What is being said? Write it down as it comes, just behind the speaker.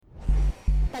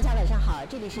家晚上好，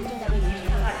这里是正在为您直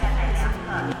播的。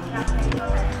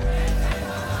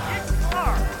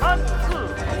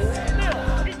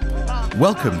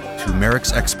Welcome to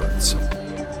Merrick's Experts,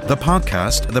 the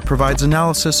podcast that provides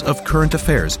analysis of current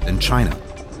affairs in China.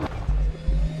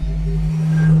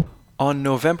 On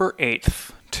November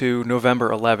 8th to November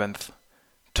 11th,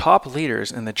 top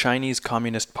leaders in the Chinese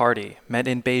Communist Party met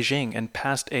in Beijing and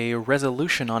passed a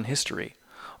resolution on history,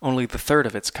 only the third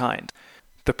of its kind.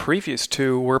 The previous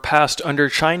two were passed under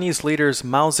Chinese leaders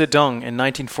Mao Zedong in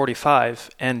 1945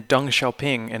 and Deng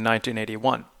Xiaoping in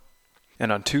 1981.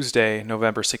 And on Tuesday,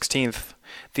 November 16th,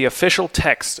 the official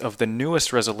text of the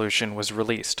newest resolution was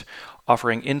released,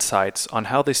 offering insights on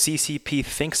how the CCP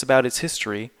thinks about its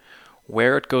history,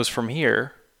 where it goes from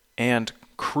here, and,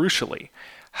 crucially,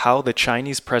 how the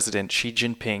Chinese President Xi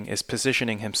Jinping is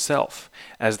positioning himself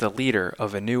as the leader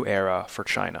of a new era for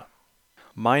China.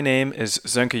 My name is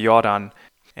Zhenke Yodan,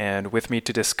 and with me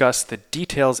to discuss the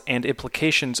details and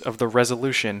implications of the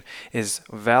resolution is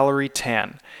Valerie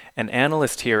Tan, an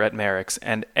analyst here at Merrick's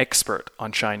and expert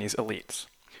on Chinese elites.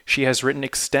 She has written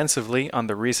extensively on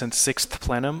the recent 6th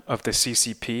plenum of the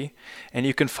CCP, and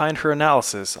you can find her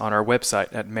analysis on our website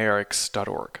at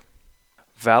merricks.org.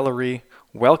 Valerie,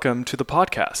 welcome to the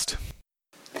podcast.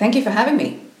 Thank you for having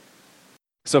me.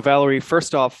 So Valerie,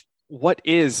 first off, what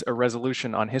is a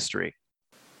resolution on history?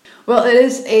 Well, it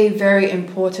is a very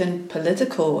important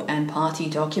political and party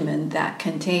document that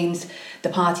contains the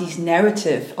party's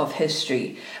narrative of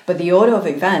history, but the order of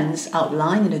events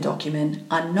outlined in the document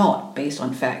are not based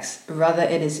on facts. Rather,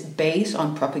 it is based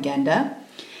on propaganda.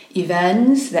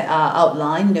 Events that are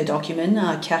outlined in the document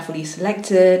are carefully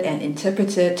selected and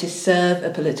interpreted to serve a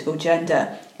political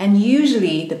agenda, and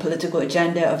usually the political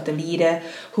agenda of the leader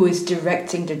who is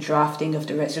directing the drafting of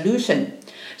the resolution.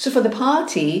 So for the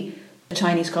party, the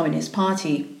Chinese Communist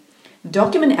Party, the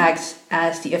document acts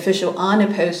as the official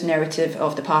unopposed narrative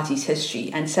of the party's history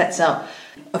and sets out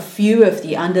a few of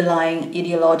the underlying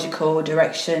ideological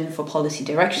direction for policy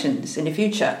directions in the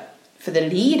future. For the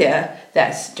leader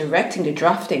that's directing the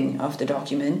drafting of the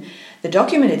document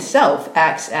itself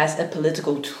acts as a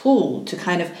political tool to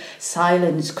kind of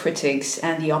silence critics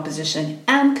and the opposition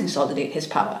and consolidate his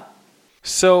power.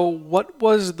 So what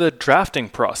was the drafting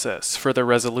process for the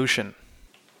resolution?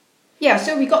 Yeah,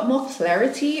 so we got more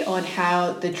clarity on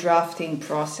how the drafting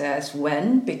process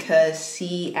went because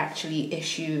Xi actually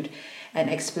issued an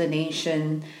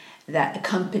explanation that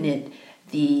accompanied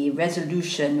the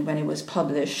resolution when it was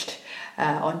published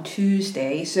on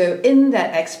Tuesday. So in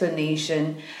that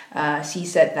explanation, Xi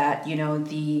said that,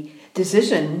 the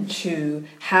decision to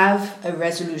have a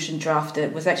resolution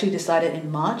drafted was actually decided in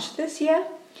March this year.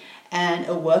 And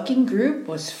a working group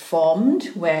was formed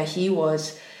where he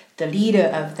was the leader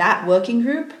of that working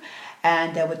group,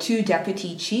 and there were two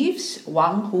deputy chiefs,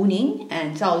 Wang Huning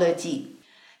and Zhao Leji.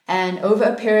 And over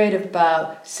a period of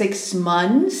about 6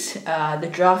 months, the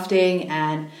drafting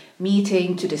and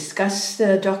meeting to discuss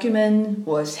the document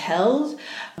was held.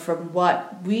 From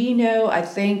what we know, I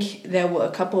think there were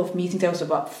a couple of meetings. There was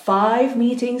about 5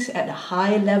 meetings at a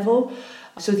high level.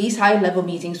 So these high-level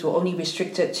meetings were only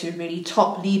restricted to really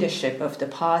top leadership of the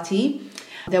party.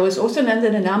 There was also another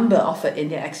number offered in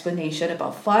their explanation,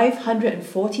 about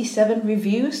 547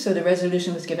 reviews. So the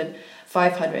resolution was given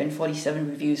 547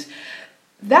 reviews.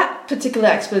 That particular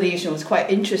explanation was quite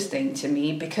interesting to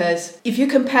me because if you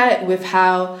compare it with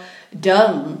how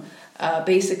Deng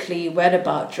basically went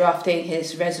about drafting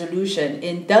his resolution,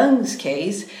 in Deng's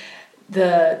case,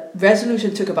 the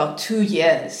resolution took about 2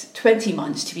 years, 20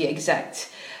 months to be exact,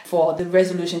 for the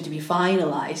resolution to be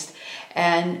finalized.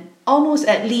 And almost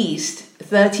at least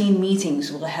 13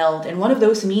 meetings were held. And one of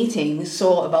those meetings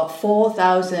saw about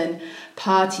 4,000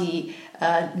 party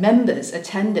members'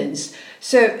 attendance.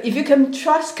 So if you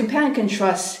compare and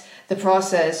contrast the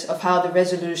process of how the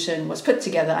resolution was put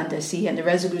together under Xi and the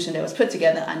resolution that was put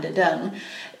together under Deng,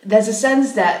 there's a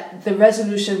sense that the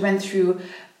resolution went through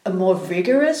a more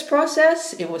rigorous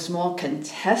process. It was more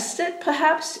contested,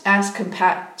 perhaps, as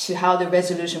compared to how the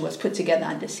resolution was put together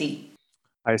under Xi.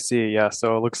 I see, yeah.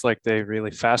 So it looks like they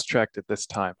really fast-tracked it this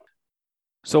time.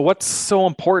 So what's so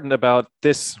important about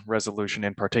this resolution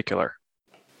in particular?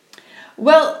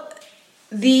 Well,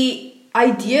 the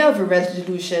idea of a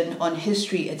resolution on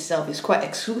history itself is quite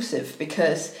exclusive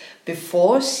because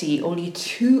before Xi, only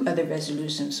 2 other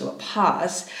resolutions were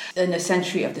passed in the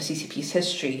century of the CCP's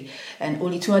history, and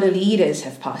only 2 other leaders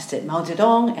have passed it, Mao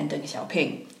Zedong and Deng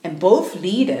Xiaoping. And both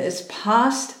leaders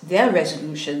passed their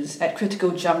resolutions at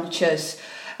critical junctures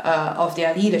of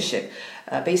their leadership,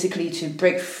 basically to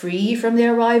break free from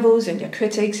their rivals and their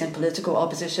critics and political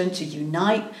opposition, to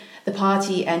unite the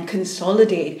party and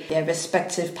consolidate their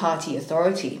respective party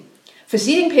authority. For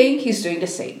Xi Jinping, he's doing the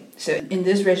same. So in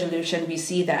this resolution, we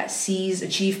see that Xi's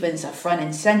achievements are front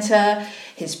and center.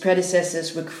 His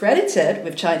predecessors were credited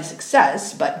with China's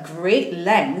success, but great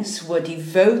lengths were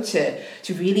devoted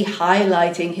to really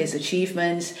highlighting his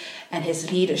achievements and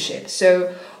his leadership.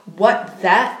 So what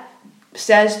that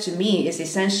says to me is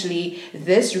essentially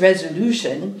this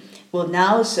resolution will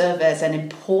now serve as an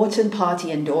important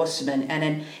party endorsement and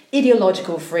an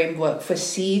ideological framework for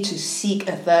Xi to seek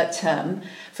a third term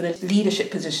for the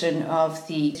leadership position of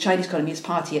the Chinese Communist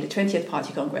Party at the 20th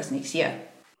Party Congress next year.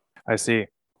 I see.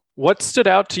 What stood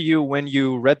out to you when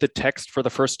you read the text for the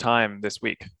first time this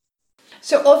week?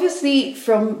 So obviously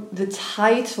from the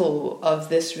title of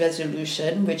this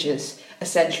resolution, which is A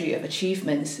Century of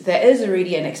Achievements, there is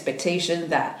already an expectation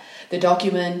that the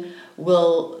document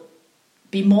will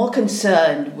be more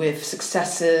concerned with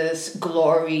successes,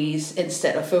 glories,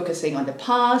 instead of focusing on the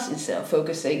past, instead of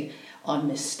focusing on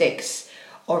mistakes.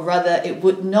 Or rather, it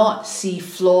would not see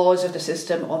flaws of the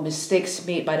system or mistakes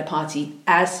made by the party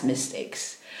as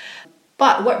mistakes.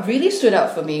 But what really stood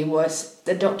out for me was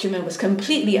the document was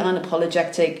completely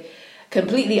unapologetic,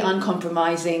 completely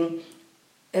uncompromising,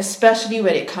 especially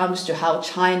when it comes to how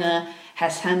China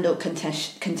has handled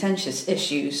contentious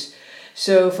issues.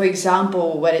 So, for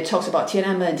example, when it talks about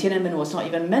Tiananmen was not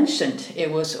even mentioned. It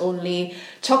was only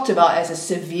talked about as a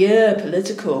severe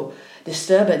political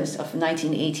disturbance of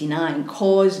 1989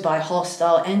 caused by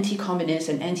hostile anti-communist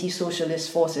and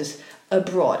anti-socialist forces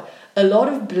abroad. A lot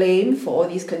of blame for all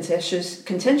these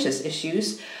contentious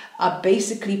issues are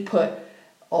basically put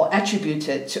or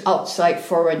attributed to outside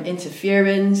foreign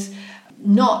interference,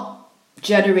 not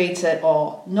generated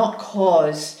or not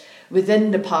caused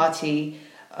within the party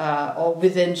or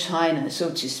within China, so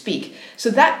to speak.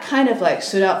 So that kind of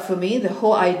stood out for me, the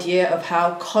whole idea of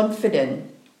how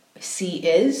confident Xi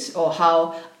is, or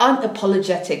how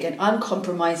unapologetic and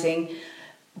uncompromising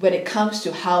when it comes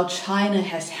to how China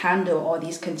has handled all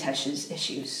these contentious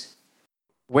issues.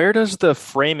 Where does the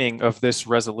framing of this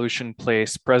resolution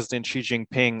place President Xi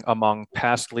Jinping among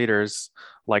past leaders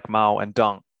like Mao and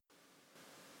Deng?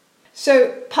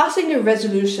 So passing the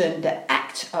resolution, the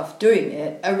act of doing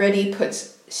it, already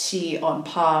puts Xi on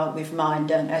par with Mao and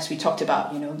Deng, as we talked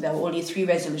about. There were only 3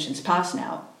 resolutions passed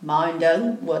now. Mao and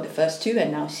Deng were the first 2,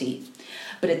 and now Xi.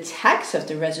 But the text of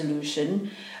the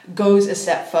resolution goes a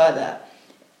step further,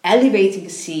 elevating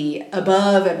Xi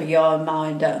above and beyond Mao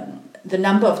and Deng. The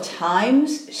number of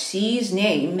times Xi's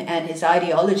name and his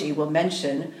ideology were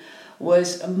mentioned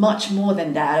was much more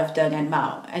than that of Deng and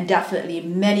Mao, and definitely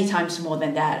many times more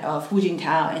than that of Hu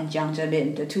Jintao and Jiang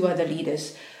Zemin, the 2 other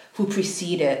leaders who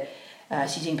preceded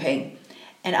Xi Jinping.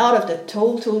 And out of the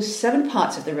total 7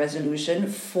 parts of the resolution,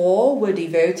 4 were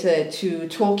devoted to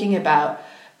talking about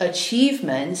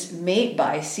achievements made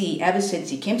by Xi ever since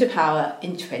he came to power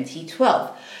in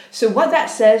 2012. So what that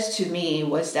says to me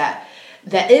was that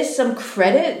there is some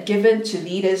credit given to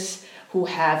leaders who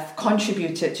have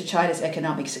contributed to China's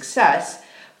economic success,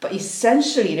 but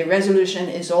essentially the resolution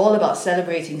is all about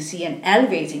celebrating Xi and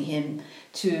elevating him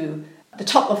to the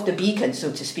top of the beacon,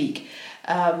 so to speak.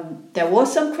 There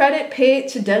was some credit paid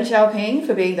to Deng Xiaoping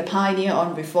for being the pioneer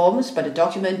on reforms, but the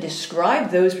document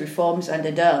described those reforms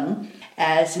under Deng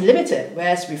as limited,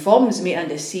 whereas reforms made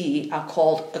under Xi are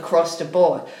called across the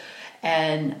board.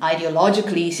 And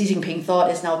ideologically, Xi Jinping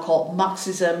thought is now called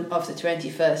Marxism of the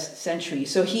 21st century.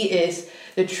 So he is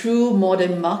the true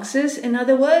modern Marxist, in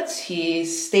other words.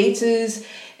 His status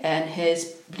and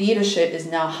his leadership is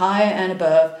now higher and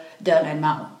above Deng and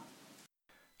Mao.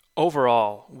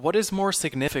 Overall, what is more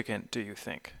significant, do you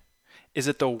think? Is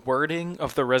it the wording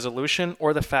of the resolution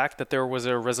or the fact that there was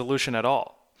a resolution at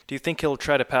all? Do you think he'll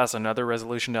try to pass another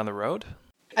resolution down the road?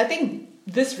 I think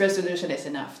this resolution is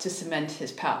enough to cement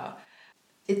his power.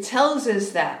 It tells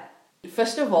us that,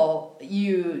 first of all,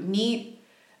 you need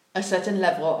a certain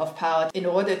level of power in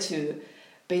order to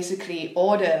basically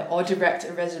order or direct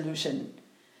a resolution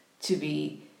to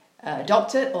be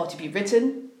adopted or to be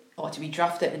written or to be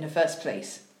drafted in the first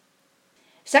place.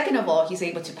 Second of all, he's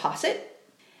able to pass it.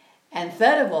 And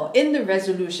third of all, in the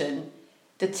resolution,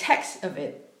 the text of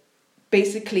it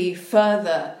basically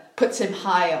further puts him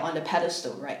higher on the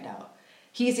pedestal right now.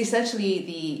 He is essentially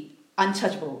the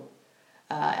untouchable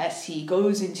as he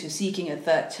goes into seeking a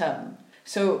third term.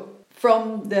 So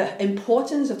from the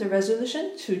importance of the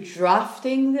resolution to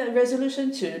drafting the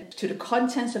resolution to the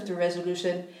contents of the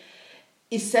resolution,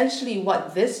 essentially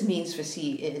what this means for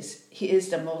Xi is he is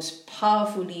the most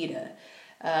powerful leader.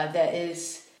 There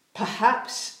is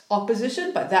perhaps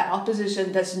opposition, but that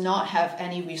opposition does not have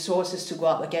any resources to go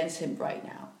up against him right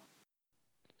now.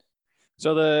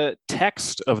 So the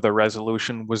text of the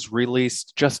resolution was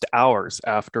released just hours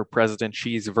after President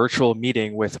Xi's virtual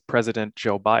meeting with President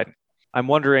Joe Biden. I'm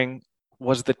wondering,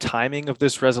 was the timing of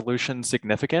this resolution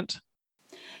significant?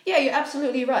 Yeah, you're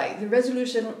absolutely right. The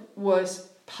resolution was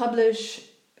published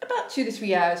about 2 to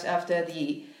 3 hours after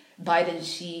the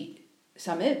Biden-Xi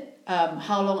summit.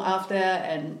 How long after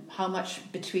and how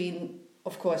much between,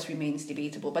 of course, remains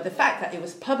debatable. But the fact that it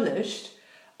was published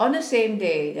on the same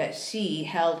day that Xi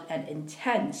held an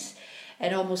intense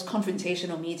and almost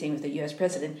confrontational meeting with the US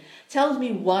president tells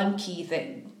me one key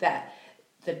thing, that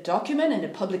the document and the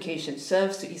publication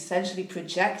serves to essentially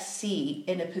project Xi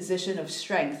in a position of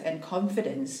strength and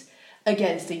confidence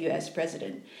against the US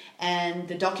president. And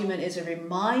the document is a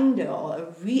reminder or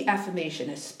a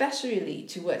reaffirmation, especially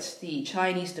towards the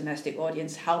Chinese domestic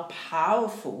audience, how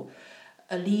powerful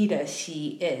a leader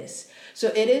Xi is. So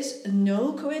it is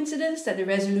no coincidence that the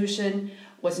resolution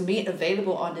was made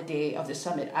available on the day of the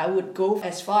summit. I would go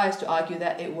as far as to argue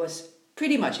that it was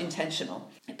pretty much intentional.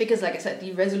 Because like I said,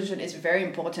 the resolution is a very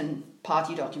important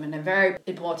party document, a very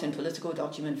important political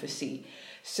document for Xi.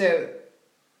 So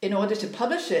in order to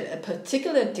publish it, a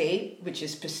particular date, which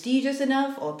is prestigious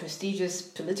enough, or prestigious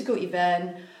political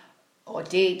event or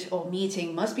date or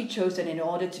meeting must be chosen in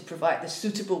order to provide the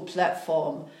suitable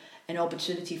platform and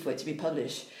opportunity for it to be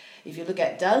published. If you look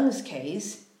at Deng's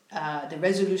case, the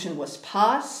resolution was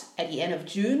passed at the end of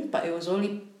June, but it was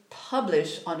only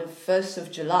published on the 1st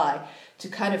of July to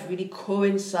kind of really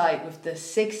coincide with the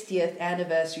 60th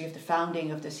anniversary of the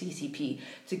founding of the CCP,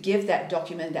 to give that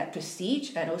document that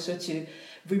prestige and also to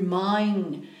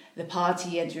remind the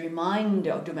party and to remind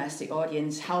the domestic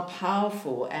audience how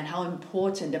powerful and how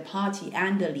important the party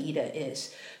and the leader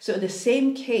is. So the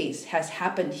same case has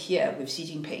happened here with Xi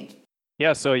Jinping.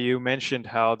 Yeah, so you mentioned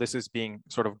how this is being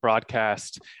sort of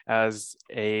broadcast as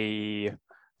a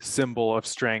symbol of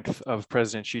strength of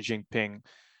President Xi Jinping.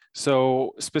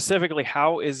 So specifically,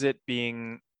 how is it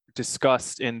being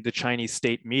discussed in the Chinese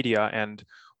state media, and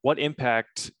what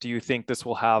impact do you think this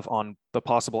will have on the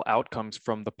possible outcomes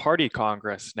from the party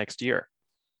congress next year?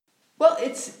 Well,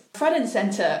 it's front and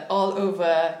center all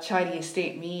over Chinese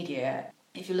state media.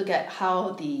 If you look at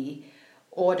how the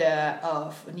order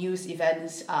of news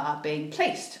events are being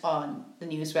placed on the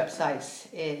news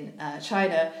websites in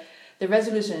China, the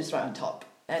resolution is right on top.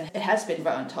 And it has been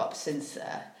right on top since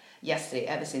yesterday,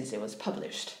 ever since it was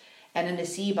published. And then the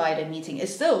Xi Biden meeting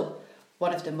is still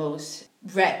one of the most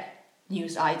read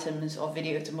news items or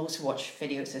videos, the most watched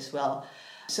videos as well.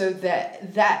 So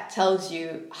that tells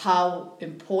you how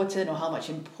important or how much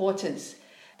importance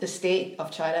the state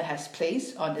of China has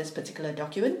placed on this particular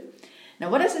document. Now,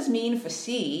 what does this mean for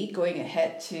Xi going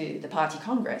ahead to the party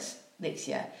congress next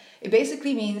year? It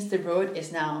basically means the road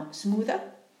is now smoother.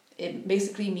 It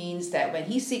basically means that when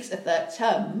he seeks a third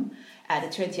term at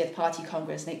the 20th Party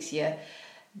Congress next year,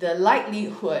 the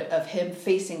likelihood of him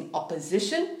facing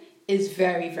opposition is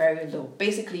very, very low,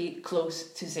 basically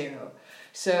close to zero.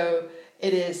 So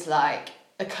it is like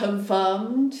a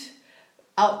confirmed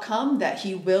outcome that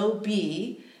he will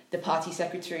be the party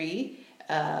secretary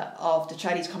of the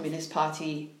Chinese Communist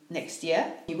Party next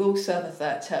year. He will serve a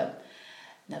third term.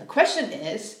 Now the question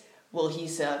is, will he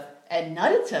serve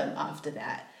another term after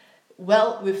that?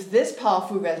 Well, with this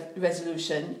powerful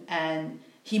resolution, and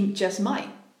he just might,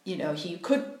 he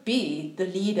could be the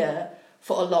leader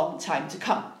for a long time to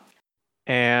come.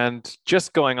 And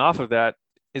just going off of that,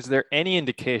 is there any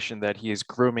indication that he is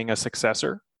grooming a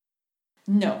successor?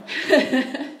 No.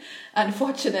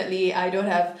 Unfortunately, I don't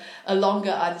have a longer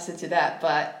answer to that,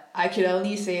 but I can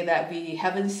only say that we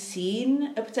haven't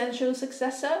seen a potential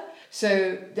successor.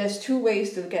 So there's two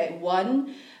ways to look at it.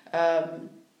 One,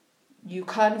 you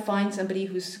can't find somebody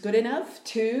who's good enough.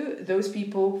 Two, those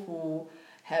people who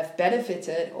have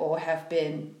benefited or have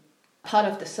been part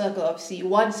of the circle of Xi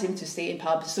wants him to stay in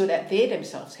power so that they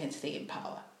themselves can stay in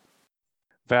power.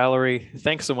 Valerie,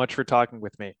 thanks so much for talking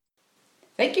with me.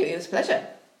 Thank you. It was a pleasure.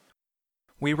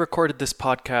 We recorded this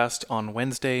podcast on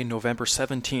Wednesday, November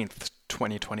 17th,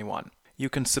 2021. You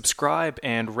can subscribe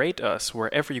and rate us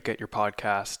wherever you get your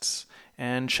podcasts,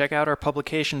 and check out our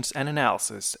publications and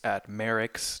analysis at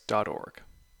merix.org.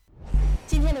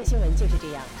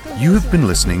 You have been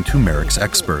listening to Merix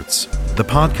Experts, the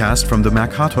podcast from the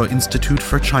Mercator Institute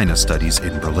for China Studies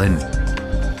in Berlin.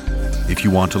 If you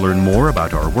want to learn more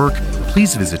about our work,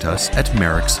 please visit us at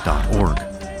merix.org.